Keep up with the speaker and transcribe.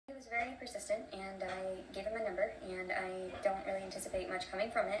persistent, and I gave him my number, and I don't really anticipate much coming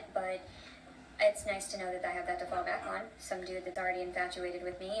from it, but it's nice to know that I have that to fall back on. Some dude that's already infatuated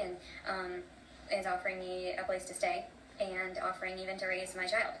with me and is offering me a place to stay and offering even to raise my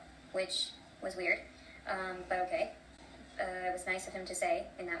child, which was weird, but okay. It was nice of him to say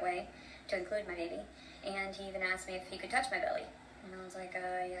in that way, to include my baby, and he even asked me if he could touch my belly, and I was like,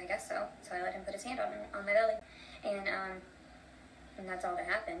 yeah, I guess so. So I let him put his hand on my belly, and that's all that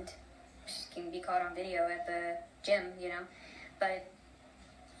happened. Can be caught on video at the gym, you know, but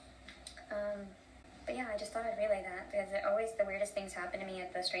yeah, I just thought I'd relay that, because always the weirdest things happen to me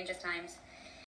at the strangest times.